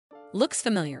looks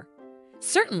familiar.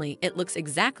 Certainly, it looks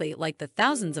exactly like the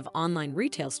thousands of online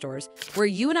retail stores where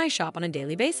you and I shop on a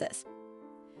daily basis.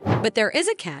 But there is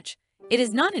a catch. It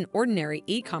is not an ordinary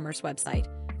e-commerce website,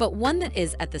 but one that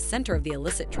is at the center of the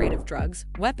illicit trade of drugs,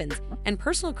 weapons, and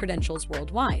personal credentials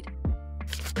worldwide.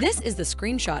 This is the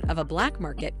screenshot of a black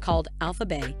market called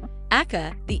AlphaBay,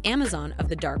 aka the Amazon of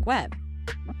the dark web.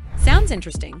 Sounds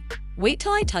interesting? Wait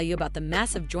till I tell you about the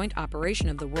massive joint operation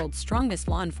of the world's strongest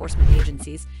law enforcement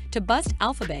agencies to bust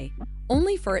AlphaBay,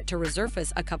 only for it to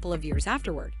resurface a couple of years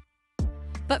afterward.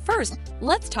 But first,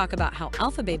 let's talk about how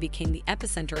AlphaBay became the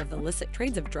epicenter of the illicit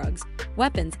trades of drugs,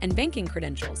 weapons, and banking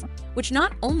credentials, which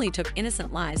not only took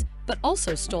innocent lives, but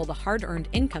also stole the hard-earned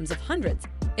incomes of hundreds,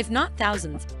 if not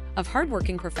thousands, of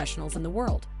hardworking professionals in the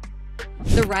world.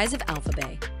 The rise of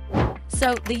AlphaBay.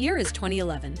 So, the year is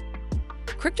 2011.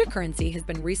 Cryptocurrency has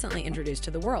been recently introduced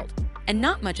to the world, and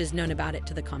not much is known about it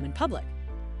to the common public.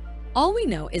 All we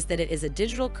know is that it is a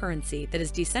digital currency that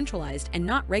is decentralized and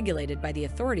not regulated by the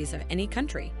authorities of any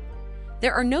country.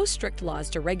 There are no strict laws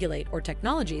to regulate or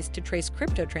technologies to trace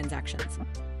crypto transactions.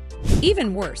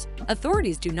 Even worse,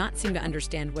 authorities do not seem to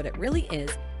understand what it really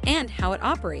is and how it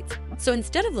operates, so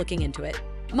instead of looking into it,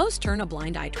 most turn a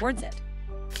blind eye towards it.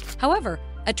 However,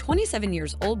 a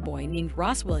 27-year-old boy named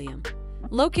Ross William,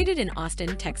 located in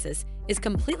Austin, Texas, is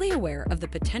completely aware of the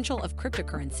potential of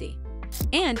cryptocurrency,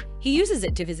 and he uses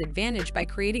it to his advantage by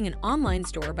creating an online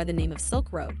store by the name of Silk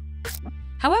Road.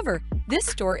 However, this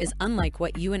store is unlike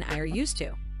what you and I are used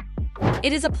to.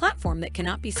 It is a platform that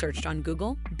cannot be searched on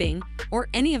Google, Bing, or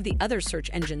any of the other search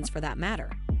engines for that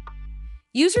matter.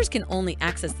 Users can only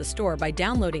access the store by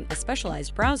downloading a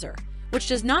specialized browser, which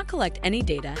does not collect any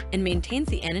data and maintains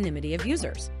the anonymity of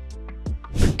users.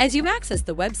 As you access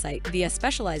the website via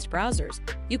specialized browsers,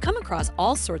 you come across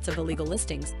all sorts of illegal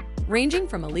listings, ranging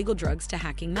from illegal drugs to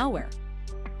hacking malware.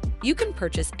 You can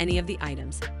purchase any of the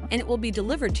items, and it will be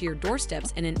delivered to your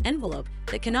doorsteps in an envelope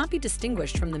that cannot be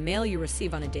distinguished from the mail you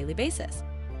receive on a daily basis.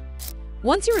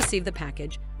 Once you receive the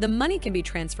package, the money can be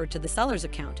transferred to the seller's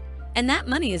account, and that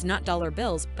money is not dollar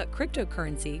bills but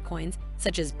cryptocurrency coins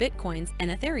such as Bitcoins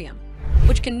and Ethereum,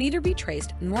 which can neither be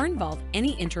traced nor involve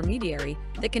any intermediary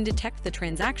that can detect the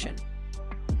transaction.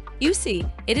 You see,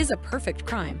 it is a perfect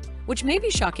crime, which may be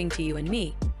shocking to you and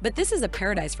me, but this is a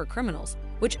paradise for criminals,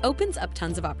 which opens up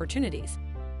tons of opportunities.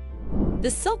 The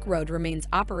Silk Road remains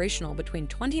operational between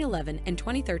 2011 and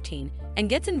 2013 and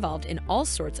gets involved in all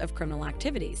sorts of criminal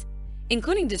activities,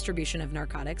 including distribution of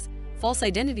narcotics, false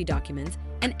identity documents,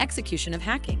 and execution of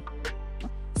hacking.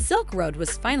 Silk Road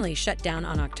was finally shut down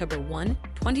on October 1,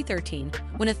 2013,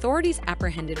 when authorities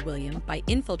apprehended William by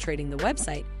infiltrating the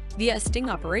website via a sting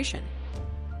operation.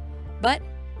 But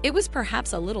it was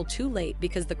perhaps a little too late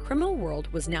because the criminal world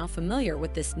was now familiar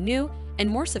with this new and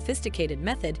more sophisticated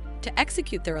method to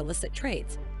execute their illicit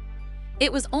trades.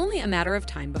 It was only a matter of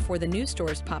time before the new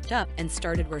stores popped up and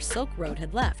started where Silk Road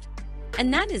had left.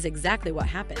 And that is exactly what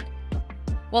happened.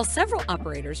 While several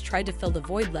operators tried to fill the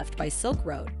void left by Silk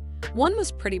Road, one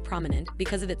was pretty prominent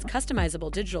because of its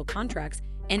customizable digital contracts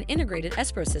and integrated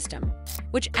escrow system,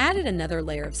 which added another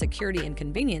layer of security and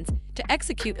convenience to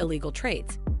execute illegal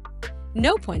trades.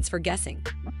 No points for guessing.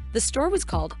 The store was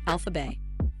called AlphaBay.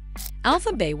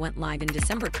 AlphaBay went live in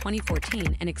December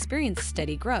 2014 and experienced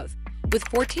steady growth, with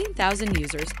 14,000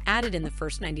 users added in the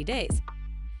first 90 days.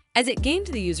 As it gained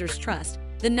the users' trust,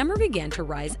 the number began to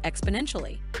rise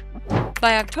exponentially.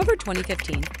 By October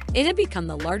 2015, it had become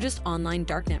the largest online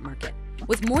darknet market,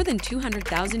 with more than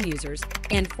 200,000 users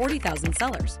and 40,000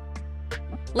 sellers.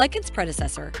 Like its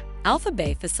predecessor,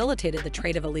 AlphaBay facilitated the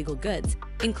trade of illegal goods,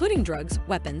 including drugs,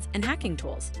 weapons, and hacking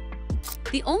tools.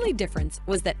 The only difference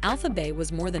was that AlphaBay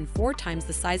was more than 4 times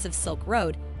the size of Silk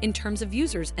Road in terms of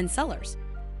users and sellers.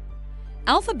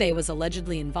 AlphaBay was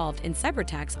allegedly involved in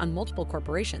cyberattacks on multiple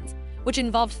corporations, which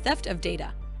involved theft of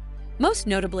data. Most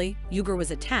notably, 𝐥𝐤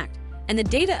was attacked, and the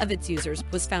data of its users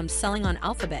was found selling on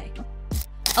AlphaBay.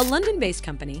 A London-based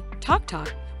company,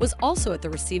 TalkTalk, was also at the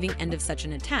receiving end of such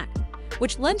an attack,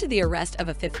 which led to the arrest of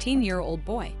a 15-year-old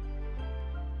boy.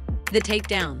 The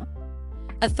takedown.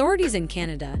 Authorities in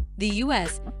Canada, the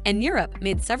US, and Europe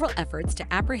made several efforts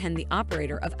to apprehend the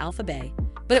operator of AlphaBay,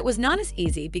 but it was not as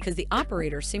easy because the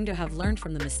operator seemed to have learned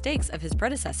from the mistakes of his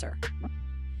predecessor.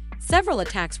 Several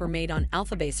attacks were made on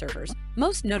AlphaBay servers,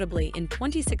 most notably in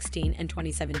 2016 and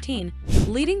 2017,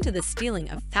 leading to the stealing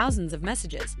of thousands of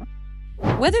messages.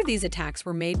 Whether these attacks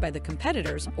were made by the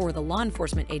competitors or the law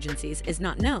enforcement agencies is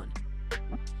not known.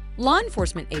 Law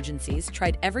enforcement agencies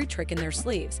tried every trick in their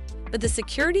sleeves, but the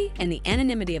security and the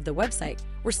anonymity of the website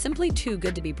were simply too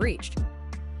good to be breached.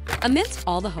 Amidst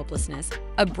all the hopelessness,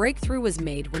 a breakthrough was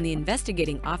made when the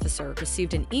investigating officer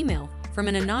received an email from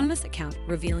an anonymous account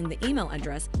revealing the email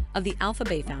address of the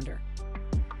AlphaBay founder.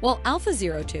 While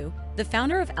Alpha02, the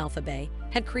founder of AlphaBay,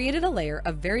 had created a layer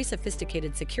of very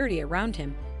sophisticated security around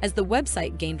him as the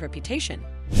website gained reputation,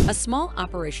 a small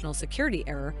operational security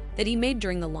error that he made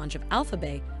during the launch of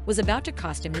AlphaBay was about to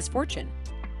cost him his fortune.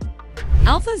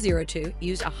 Alpha02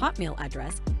 used a Hotmail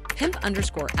address,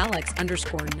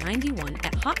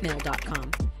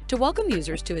 pimp_alex_91@hotmail.com, to welcome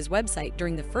users to his website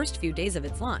during the first few days of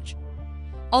its launch.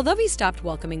 Although he stopped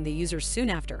welcoming the users soon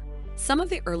after, some of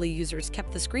the early users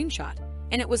kept the screenshot,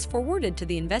 and it was forwarded to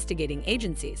the investigating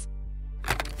agencies.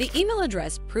 The email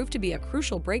address proved to be a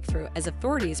crucial breakthrough as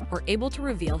authorities were able to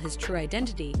reveal his true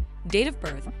identity, date of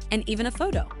birth, and even a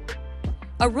photo.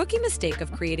 A rookie mistake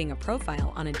of creating a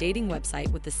profile on a dating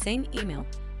website with the same email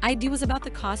ID was about to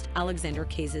cost Alexandre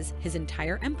Cazes his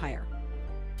entire empire.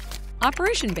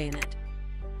 Operation Bayonet.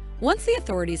 Once the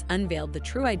authorities unveiled the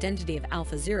true identity of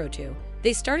Alpha02,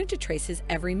 they started to trace his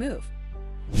every move.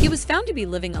 He was found to be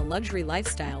living a luxury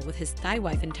lifestyle with his Thai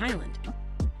wife in Thailand.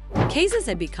 Cazes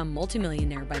had become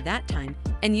multimillionaire by that time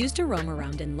and used to roam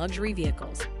around in luxury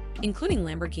vehicles, including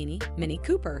Lamborghini, Mini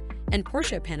Cooper, and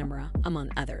Porsche Panamera,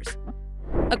 among others.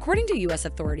 According to U.S.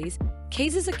 authorities,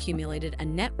 Cazes accumulated a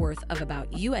net worth of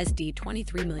about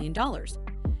 $23 million,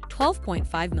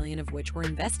 $12.5 million of which were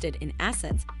invested in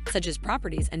assets such as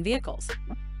properties and vehicles.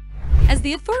 As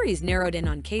the authorities narrowed in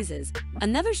on Cazes,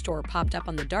 another store popped up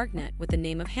on the darknet with the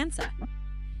name of 𝐿𝐸𝐵𝐵.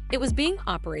 It was being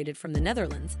operated from the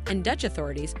Netherlands, and Dutch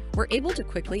authorities were able to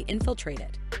quickly infiltrate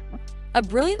it. A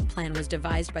brilliant plan was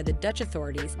devised by the Dutch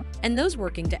authorities and those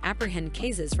working to apprehend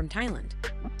Cazes from Thailand.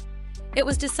 It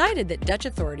was decided that Dutch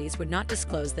authorities would not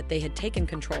disclose that they had taken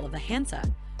control of the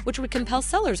𝐿𝐸𝐵𝐵, which would compel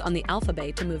sellers on the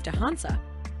AlphaBay to move to 𝐿𝐸𝐴.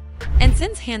 And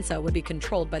since 𝐿𝐸𝐴 would be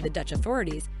controlled by the Dutch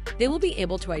authorities, they will be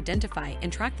able to identify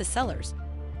and track the sellers,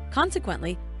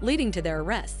 consequently leading to their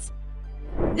arrests.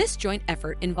 This joint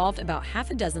effort involved about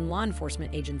half a dozen law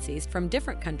enforcement agencies from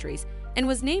different countries and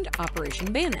was named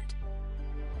Operation Bayonet.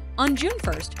 On June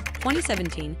 1,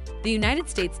 2017, the United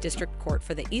States District Court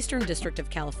for the Eastern District of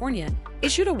California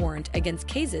issued a warrant against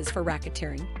Cazes for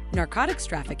racketeering, narcotics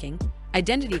trafficking,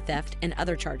 identity theft, and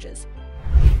other charges.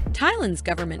 Thailand's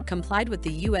government complied with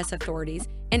the U.S. authorities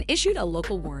and issued a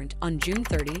local warrant on June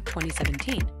 30,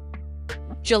 2017.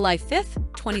 July 5,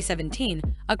 2017,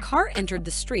 a car entered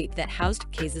the street that housed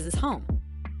Cazes' home.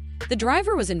 The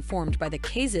driver was informed by the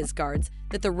Cazes guards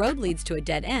that the road leads to a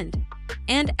dead end,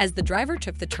 and as the driver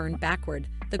took the turn backward,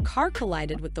 the car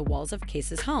collided with the walls of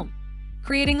Cazes' home,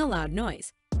 creating a loud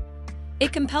noise.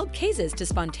 It compelled Cazes to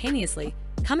spontaneously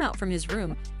come out from his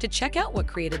room to check out what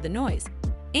created the noise,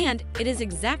 and it is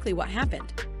exactly what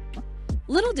happened.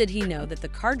 Little did he know that the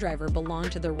car driver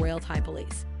belonged to the Royal Thai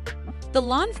Police. The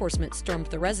law enforcement stormed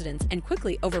the residence and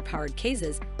quickly overpowered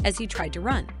Cazes as he tried to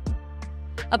run.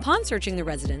 Upon searching the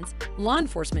residence, law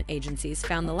enforcement agencies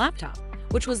found the laptop,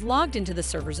 which was logged into the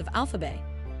servers of AlphaBay.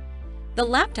 The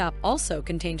laptop also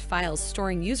contained files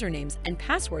storing usernames and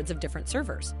passwords of different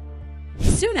servers.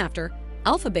 Soon after,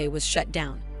 AlphaBay was shut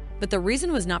down, but the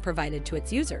reason was not provided to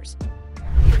its users.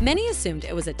 Many assumed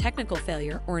it was a technical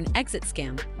failure or an exit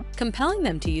scam, compelling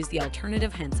them to use the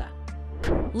alternative 𝐿𝐸𝐴.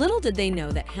 Little did they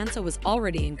know that 𝐿𝐸𝐴 was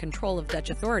already in control of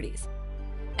Dutch authorities.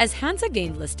 As 𝐿𝐸𝐴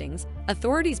gained listings,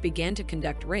 authorities began to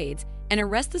conduct raids and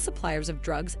arrest the suppliers of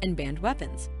drugs and banned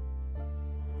weapons.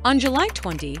 On July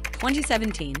 20,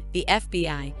 2017, the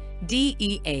FBI,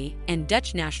 DEA, and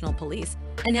Dutch National Police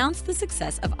announced the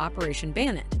success of Operation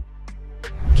Bayonet.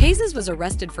 Cazes was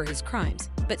arrested for his crimes,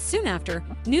 but soon after,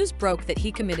 news broke that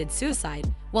he committed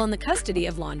suicide while in the custody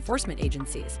of law enforcement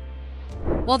agencies.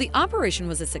 While the operation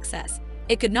was a success,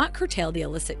 it could not curtail the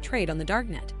illicit trade on the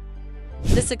darknet.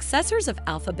 The successors of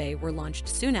AlphaBay were launched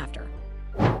soon after.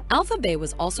 AlphaBay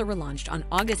was also relaunched on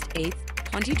August 8,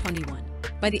 2021,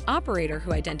 by the operator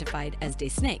who identified as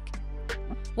𝐦𝐨𝐫𝐞.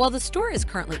 While the store is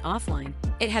currently offline,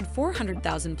 it had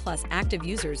 400,000 plus active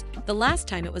users the last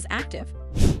time it was active.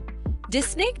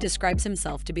 𝐦𝐨𝐫𝐞 describes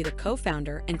himself to be the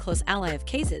co-founder and close ally of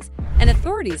Cazes, and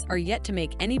authorities are yet to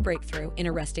make any breakthrough in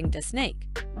arresting 𝐦𝐨𝐶.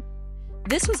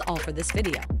 This was all for this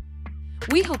video.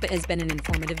 We hope it has been an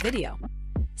informative video.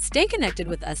 Stay connected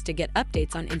with us to get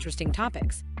updates on interesting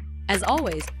topics. As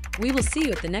always, we will see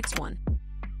you at the next one.